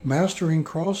Mastering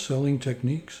Cross-Selling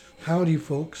Techniques. Howdy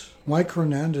folks, Mike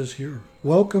Hernandez here.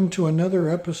 Welcome to another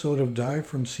episode of Dive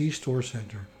from C-Store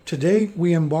Center. Today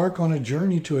we embark on a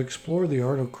journey to explore the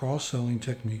art of cross-selling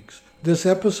techniques. This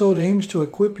episode aims to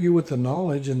equip you with the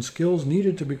knowledge and skills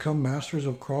needed to become masters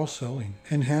of cross-selling,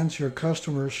 enhance your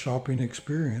customers' shopping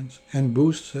experience, and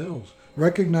boost sales,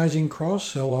 recognizing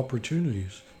cross-sell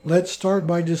opportunities. Let's start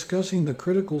by discussing the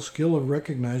critical skill of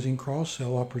recognizing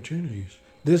cross-sell opportunities.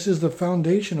 This is the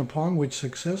foundation upon which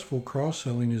successful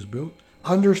cross-selling is built.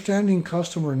 Understanding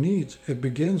customer needs. It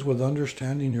begins with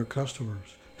understanding your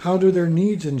customers. How do their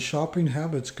needs and shopping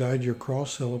habits guide your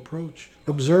cross-sell approach?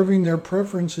 Observing their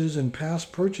preferences and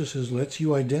past purchases lets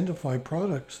you identify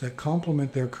products that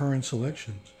complement their current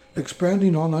selections.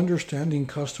 Expanding on understanding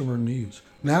customer needs.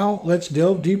 Now, let's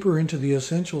delve deeper into the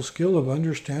essential skill of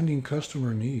understanding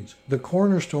customer needs, the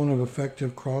cornerstone of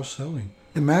effective cross-selling.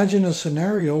 Imagine a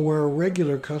scenario where a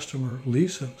regular customer,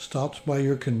 Lisa, stops by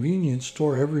your convenience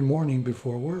store every morning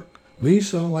before work.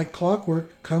 Lisa, like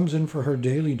clockwork, comes in for her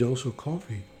daily dose of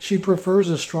coffee. She prefers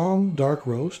a strong, dark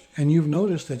roast, and you've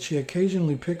noticed that she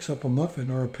occasionally picks up a muffin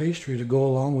or a pastry to go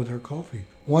along with her coffee.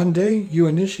 One day, you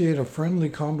initiate a friendly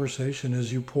conversation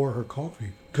as you pour her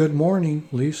coffee. "Good morning,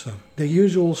 Lisa. The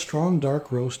usual strong,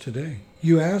 dark roast today?"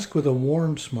 You ask with a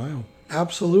warm smile.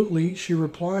 "Absolutely," she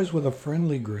replies with a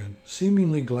friendly grin,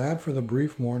 seemingly glad for the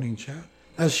brief morning chat.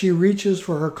 As she reaches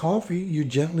for her coffee, you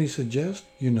gently suggest,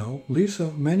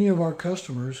 "Lisa, many of our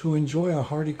customers who enjoy a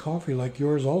hearty coffee like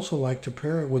yours also like to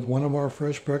pair it with one of our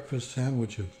fresh breakfast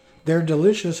sandwiches. They're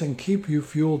delicious and keep you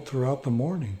fueled throughout the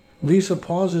morning." Lisa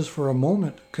pauses for a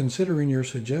moment, considering your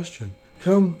suggestion.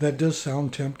 That does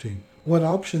sound tempting. What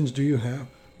options do you have?"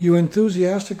 You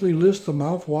enthusiastically list the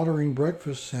mouth-watering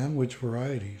breakfast sandwich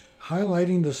varieties,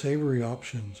 highlighting the savory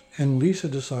options, and Lisa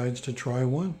decides to try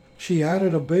one. She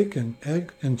added a bacon,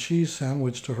 egg, and cheese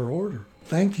sandwich to her order.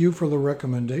 "Thank you for the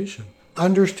recommendation."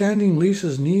 Understanding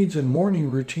Lisa's needs and morning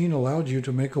routine allowed you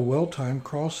to make a well-timed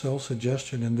cross-sell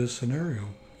suggestion in this scenario.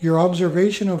 Your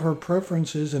observation of her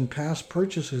preferences and past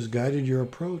purchases guided your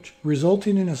approach,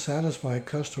 resulting in a satisfied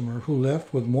customer who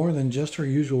left with more than just her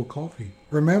usual coffee.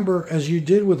 Remember, as you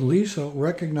did with Lisa,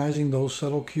 recognizing those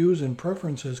subtle cues and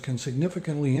preferences can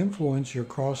significantly influence your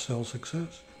cross-sell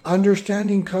success.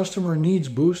 Understanding customer needs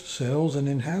boosts sales and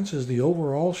enhances the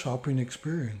overall shopping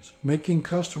experience, making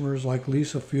customers like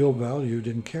Lisa feel valued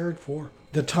and cared for.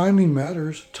 The timing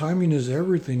matters. Timing is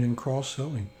everything in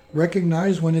cross-selling.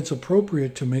 Recognize when it's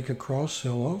appropriate to make a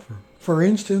cross-sell offer. For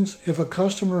instance, if a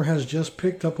customer has just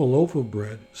picked up a loaf of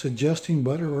bread, suggesting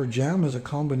butter or jam as a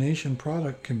combination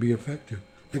product can be effective.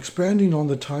 Expanding on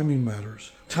the timing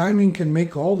matters. Timing can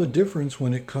make all the difference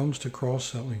when it comes to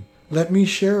cross-selling. Let me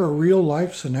share a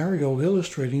real-life scenario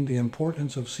illustrating the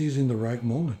importance of seizing the right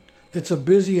moment. It's a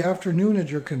busy afternoon at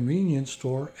your convenience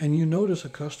store, and you notice a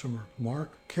customer,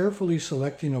 Mark, carefully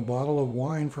selecting a bottle of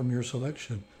wine from your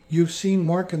selection. You've seen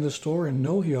Mark in the store and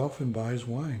know he often buys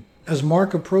wine. As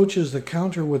Mark approaches the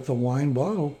counter with the wine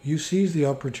bottle, you seize the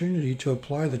opportunity to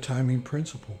apply the timing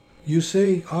principle. You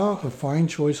say, "A fine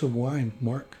choice of wine,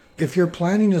 Mark. If you're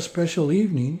planning a special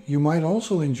evening, you might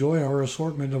also enjoy our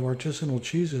assortment of artisanal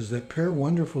cheeses that pair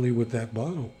wonderfully with that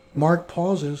bottle." Mark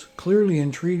pauses, clearly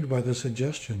intrigued by the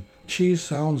suggestion. "Cheese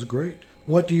sounds great.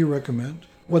 What do you recommend?"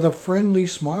 With a friendly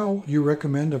smile, you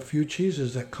recommend a few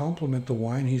cheeses that complement the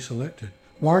wine he selected.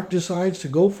 Mark decides to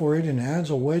go for it and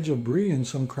adds a wedge of brie and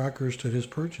some crackers to his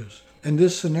purchase. In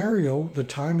this scenario, the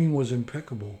timing was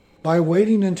impeccable. By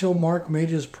waiting until Mark made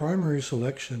his primary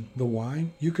selection, the wine,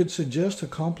 you could suggest a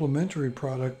complementary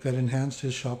product that enhanced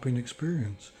his shopping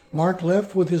experience. Mark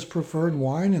left with his preferred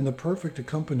wine and the perfect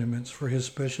accompaniments for his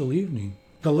special evening.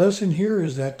 The lesson here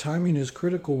is that timing is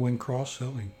critical when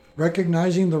cross-selling.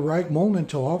 Recognizing the right moment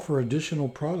to offer additional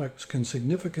products can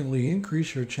significantly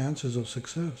increase your chances of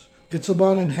success. It's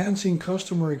about enhancing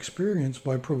customer experience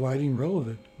by providing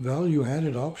relevant,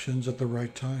 value-added options at the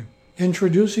right time.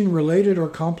 Introducing related or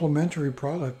complementary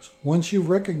products. Once you've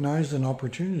recognized an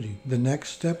opportunity, the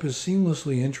next step is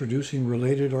seamlessly introducing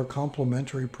related or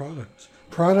complementary products.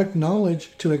 Product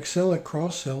knowledge. To excel at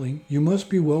cross-selling, you must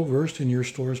be well-versed in your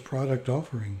store's product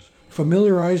offerings.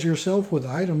 Familiarize yourself with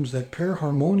items that pair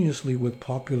harmoniously with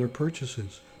popular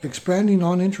purchases. Expanding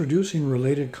on introducing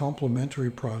related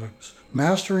complementary products.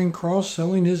 Mastering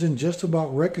cross-selling isn't just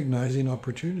about recognizing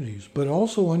opportunities, but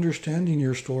also understanding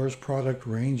your store's product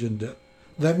range and depth.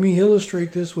 Let me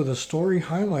illustrate this with a story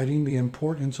highlighting the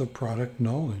importance of product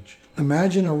knowledge.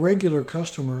 Imagine a regular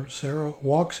customer, Sarah,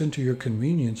 walks into your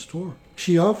convenience store.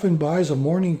 She often buys a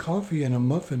morning coffee and a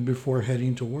muffin before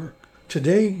heading to work.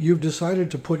 Today, you've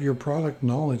decided to put your product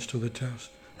knowledge to the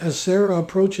test. As Sarah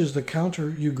approaches the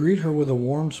counter, you greet her with a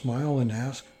warm smile and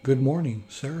ask, "Good morning,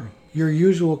 Sarah. Your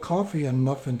usual coffee and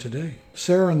muffin today."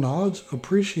 Sarah nods,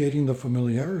 appreciating the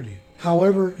familiarity.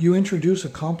 However, you introduce a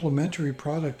complimentary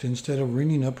product instead of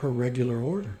ringing up her regular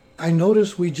order. "I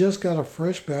noticed we just got a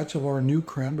fresh batch of our new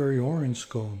cranberry orange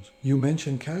scones," you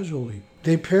mention casually.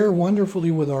 "They pair wonderfully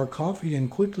with our coffee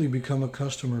and quickly become a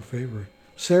customer favorite."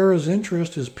 Sarah's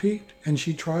interest is piqued and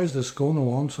she tries the scone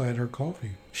alongside her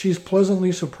coffee. She's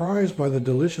pleasantly surprised by the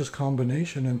delicious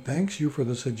combination and thanks you for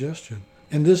the suggestion.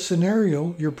 In this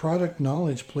scenario, your product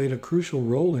knowledge played a crucial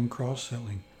role in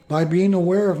cross-selling. By being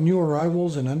aware of new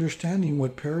arrivals and understanding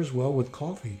what pairs well with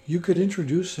coffee, you could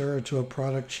introduce Sarah to a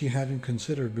product she hadn't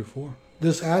considered before.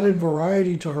 This added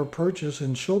variety to her purchase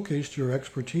and showcased your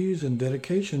expertise and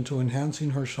dedication to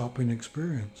enhancing her shopping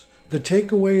experience. The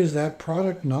takeaway is that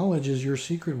product knowledge is your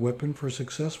secret weapon for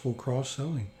successful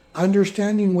cross-selling.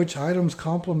 Understanding which items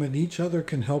complement each other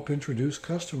can help introduce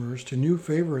customers to new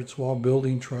favorites while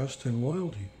building trust and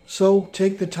loyalty. So,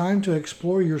 take the time to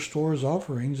explore your store's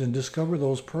offerings and discover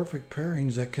those perfect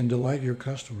pairings that can delight your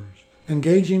customers.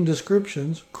 Engaging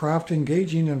descriptions. Craft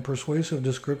engaging and persuasive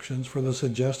descriptions for the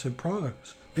suggested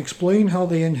products. Explain how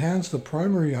they enhance the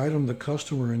primary item the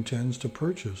customer intends to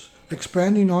purchase.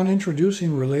 Expanding on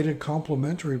introducing related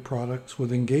complementary products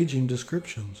with engaging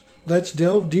descriptions. Let's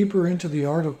delve deeper into the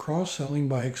art of cross-selling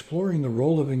by exploring the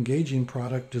role of engaging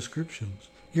product descriptions.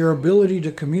 Your ability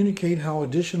to communicate how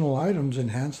additional items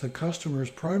enhance the customer's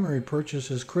primary purchase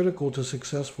is critical to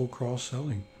successful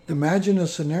cross-selling. Imagine a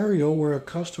scenario where a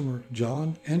customer,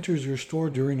 John, enters your store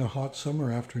during a hot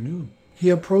summer afternoon. He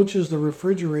approaches the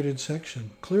refrigerated section,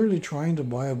 clearly trying to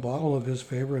buy a bottle of his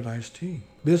favorite iced tea.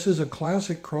 This is a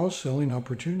classic cross-selling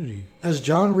opportunity. As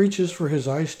John reaches for his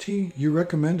iced tea, you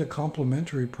recommend a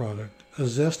complimentary product, a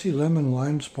zesty lemon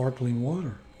lime sparkling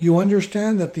water. You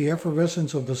understand that the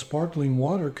effervescence of the sparkling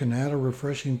water can add a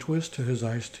refreshing twist to his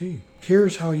iced tea.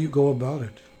 Here's how you go about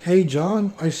it. "Hey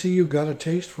John, I see you got a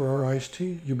taste for our iced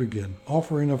tea," you begin,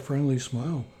 offering a friendly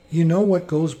smile. "You know what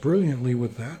goes brilliantly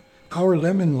with that? Our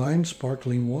lemon lime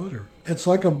sparkling water. It's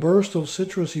like a burst of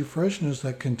citrusy freshness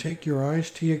that can take your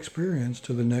iced tea experience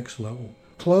to the next level.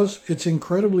 Plus, it's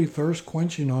incredibly thirst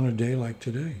quenching on a day like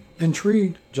today."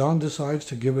 Intrigued, John decides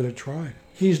to give it a try.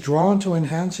 He's drawn to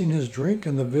enhancing his drink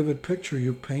and the vivid picture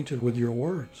you painted with your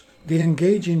words. The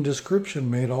engaging description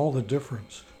made all the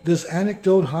difference. This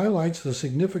anecdote highlights the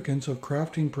significance of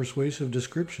crafting persuasive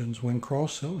descriptions when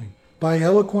cross-selling. By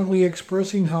eloquently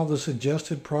expressing how the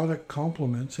suggested product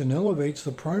complements and elevates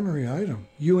the primary item,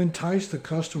 you entice the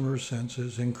customer's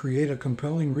senses and create a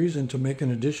compelling reason to make an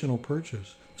additional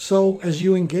purchase. So, as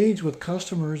you engage with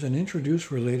customers and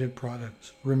introduce related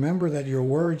products, remember that your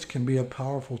words can be a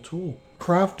powerful tool.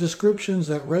 Craft descriptions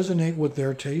that resonate with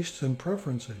their tastes and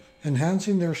preferences,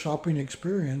 enhancing their shopping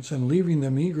experience and leaving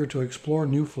them eager to explore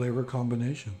new flavor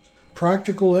combinations.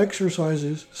 Practical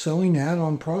exercises. Selling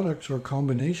add-on products or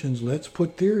combinations. Let's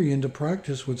put theory into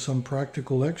practice with some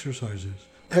practical exercises.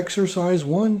 Exercise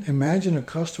 1. Imagine a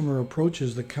customer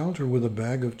approaches the counter with a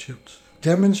bag of chips.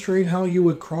 Demonstrate how you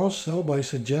would cross-sell by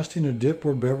suggesting a dip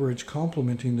or beverage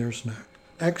complementing their snack.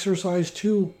 Exercise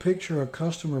 2. Picture a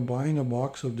customer buying a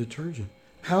box of detergent.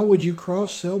 How would you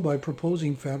cross-sell by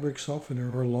proposing fabric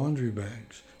softener or laundry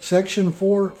bags? Section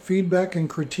 4. Feedback and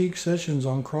critique sessions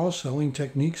on cross-selling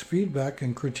techniques. Feedback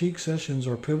and critique sessions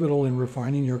are pivotal in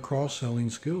refining your cross-selling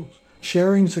skills.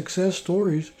 Sharing success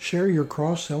stories. Share your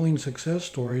cross-selling success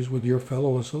stories with your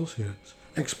fellow associates.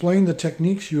 Explain the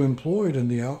techniques you employed and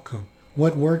the outcome.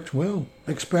 What worked well?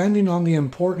 Expanding on the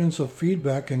importance of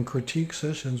feedback and critique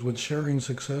sessions with sharing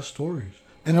success stories.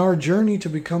 In our journey to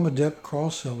become adept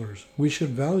cross-sellers, we should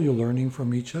value learning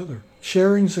from each other.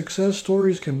 Sharing success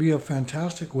stories can be a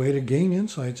fantastic way to gain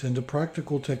insights into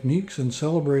practical techniques and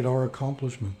celebrate our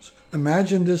accomplishments.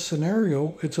 Imagine this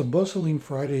scenario. It's a bustling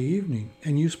Friday evening,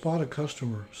 and you spot a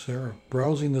customer, Sarah,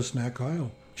 browsing the snack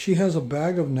aisle. She has a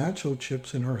bag of nacho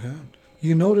chips in her hand.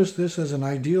 You notice this as an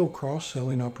ideal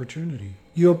cross-selling opportunity.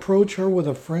 You approach her with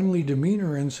a friendly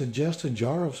demeanor and suggest a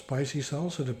jar of spicy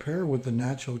salsa to pair with the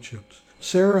nacho chips.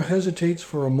 Sarah hesitates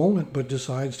for a moment but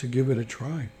decides to give it a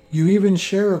try. You even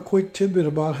share a quick tidbit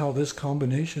about how this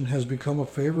combination has become a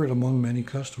favorite among many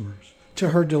customers. To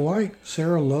her delight,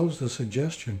 Sarah loves the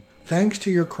suggestion. Thanks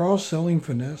to your cross-selling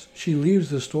finesse, she leaves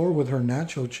the store with her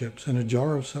nacho chips and a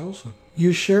jar of salsa.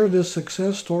 You share this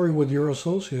success story with your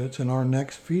associates in our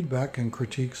next feedback and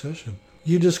critique session.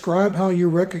 You describe how you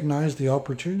recognized the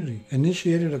opportunity,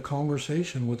 initiated a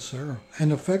conversation with Sarah,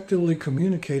 and effectively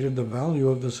communicated the value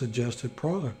of the suggested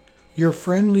product. Your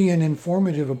friendly and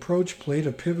informative approach played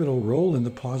a pivotal role in the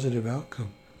positive outcome.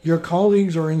 Your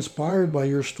colleagues are inspired by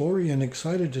your story and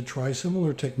excited to try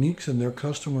similar techniques in their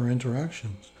customer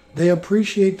interactions. They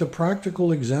appreciate the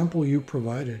practical example you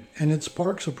provided, and it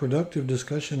sparks a productive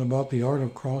discussion about the art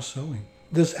of cross-selling.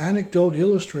 This anecdote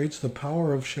illustrates the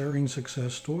power of sharing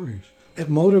success stories. It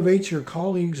motivates your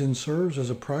colleagues and serves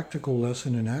as a practical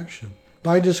lesson in action.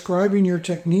 By describing your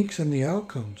techniques and the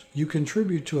outcomes, you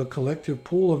contribute to a collective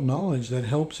pool of knowledge that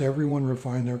helps everyone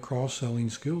refine their cross-selling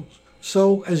skills.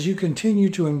 So, as you continue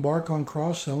to embark on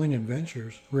cross-selling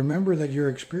adventures, remember that your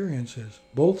experiences,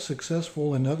 both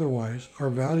successful and otherwise, are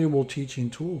valuable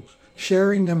teaching tools.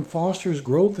 Sharing them fosters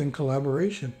growth and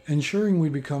collaboration, ensuring we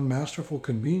become masterful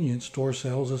convenience store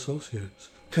sales associates.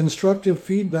 Constructive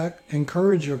feedback.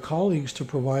 Encourage your colleagues to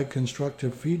provide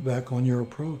constructive feedback on your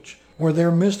approach. Were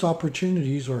there missed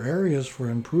opportunities or areas for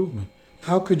improvement?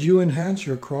 How could you enhance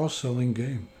your cross-selling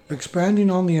game? Expanding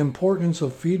on the importance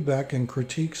of feedback and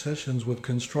critique sessions with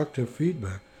constructive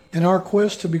feedback. In our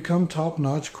quest to become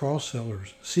top-notch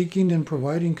cross-sellers, seeking and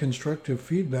providing constructive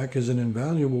feedback is an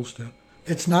invaluable step.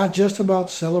 It's not just about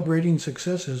celebrating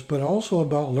successes, but also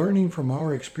about learning from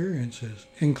our experiences,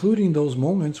 including those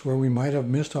moments where we might have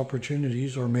missed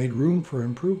opportunities or made room for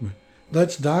improvement.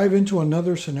 Let's dive into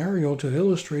another scenario to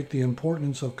illustrate the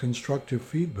importance of constructive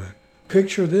feedback.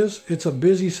 Picture this, it's a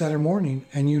busy Saturday morning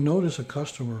and you notice a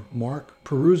customer, Mark,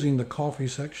 perusing the coffee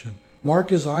section.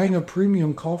 Mark is eyeing a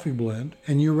premium coffee blend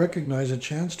and you recognize a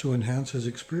chance to enhance his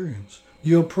experience.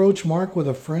 You approach Mark with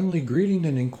a friendly greeting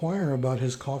and inquire about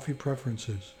his coffee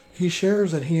preferences. He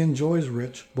shares that he enjoys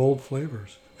rich, bold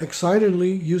flavors.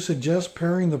 Excitedly, you suggest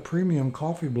pairing the premium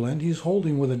coffee blend he's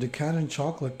holding with a decadent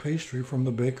chocolate pastry from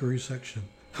the bakery section.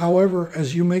 However,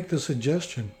 as you make the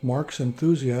suggestion, Mark's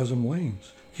enthusiasm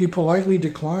wanes. He politely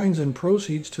declines and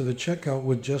proceeds to the checkout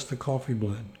with just the coffee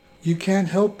blend. You can't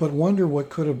help but wonder what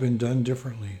could have been done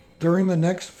differently. During the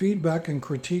next feedback and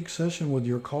critique session with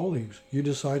your colleagues, you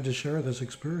decide to share this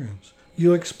experience.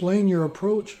 You explain your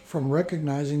approach from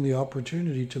recognizing the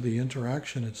opportunity to the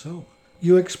interaction itself.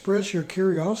 You express your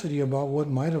curiosity about what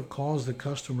might have caused the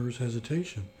customer's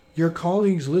hesitation. Your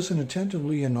colleagues listen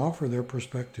attentively and offer their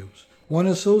perspectives. One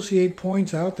associate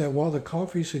points out that while the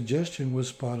coffee suggestion was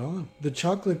spot on, the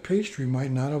chocolate pastry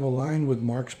might not have aligned with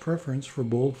Mark's preference for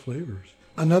bold flavors.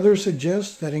 Another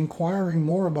suggests that inquiring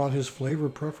more about his flavor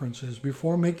preferences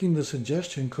before making the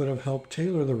suggestion could have helped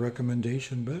tailor the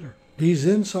recommendation better. These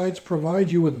insights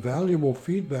provide you with valuable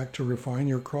feedback to refine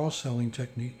your cross-selling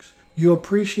techniques. You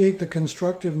appreciate the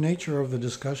constructive nature of the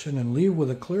discussion and leave with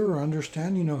a clearer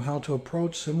understanding of how to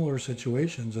approach similar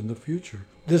situations in the future.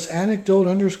 This anecdote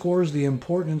underscores the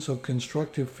importance of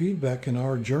constructive feedback in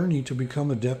our journey to become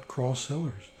adept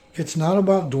cross-sellers. It's not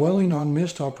about dwelling on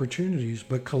missed opportunities,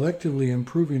 but collectively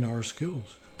improving our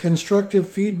skills. Constructive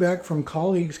feedback from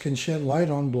colleagues can shed light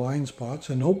on blind spots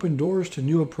and open doors to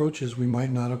new approaches we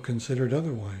might not have considered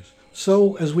otherwise.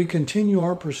 So, as we continue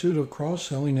our pursuit of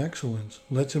cross-selling excellence,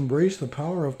 let's embrace the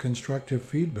power of constructive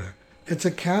feedback. It's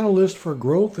a catalyst for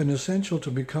growth and essential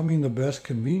to becoming the best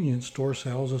convenience store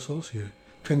sales associate.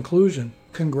 Conclusion: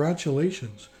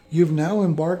 congratulations. You've now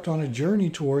embarked on a journey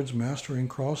towards mastering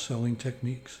cross-selling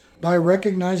techniques. By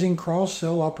recognizing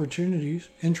cross-sell opportunities,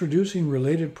 introducing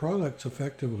related products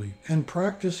effectively, and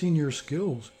practicing your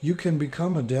skills, you can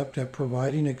become adept at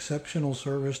providing exceptional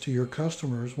service to your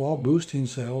customers while boosting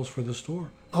sales for the store.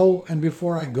 Oh, and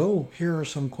before I go, here are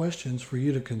some questions for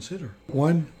you to consider.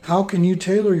 1. How can you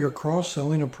tailor your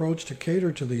cross-selling approach to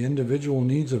cater to the individual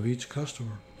needs of each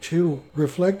customer? 2.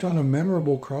 Reflect on a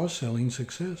memorable cross-selling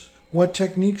success. What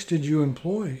techniques did you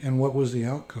employ and what was the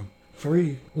outcome?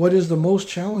 3. What is the most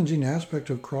challenging aspect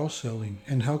of cross-selling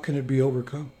and how can it be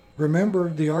overcome? Remember,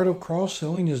 the art of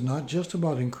cross-selling is not just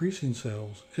about increasing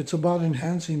sales. It's about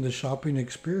enhancing the shopping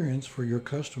experience for your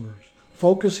customers.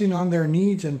 Focusing on their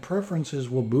needs and preferences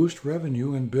will boost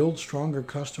revenue and build stronger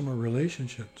customer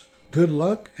relationships. Good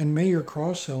luck and may your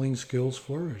cross-selling skills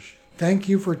flourish. Thank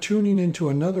you for tuning into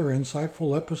another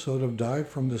insightful episode of Dive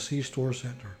from the C-Store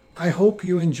Center. I hope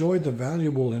you enjoyed the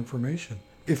valuable information.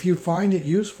 If you find it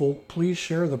useful, please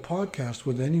share the podcast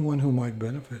with anyone who might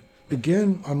benefit.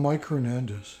 Again, I'm Mike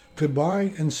Hernandez.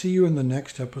 Goodbye and see you in the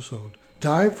next episode.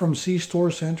 Dive from C-Store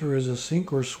Center is a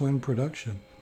sink or swim production.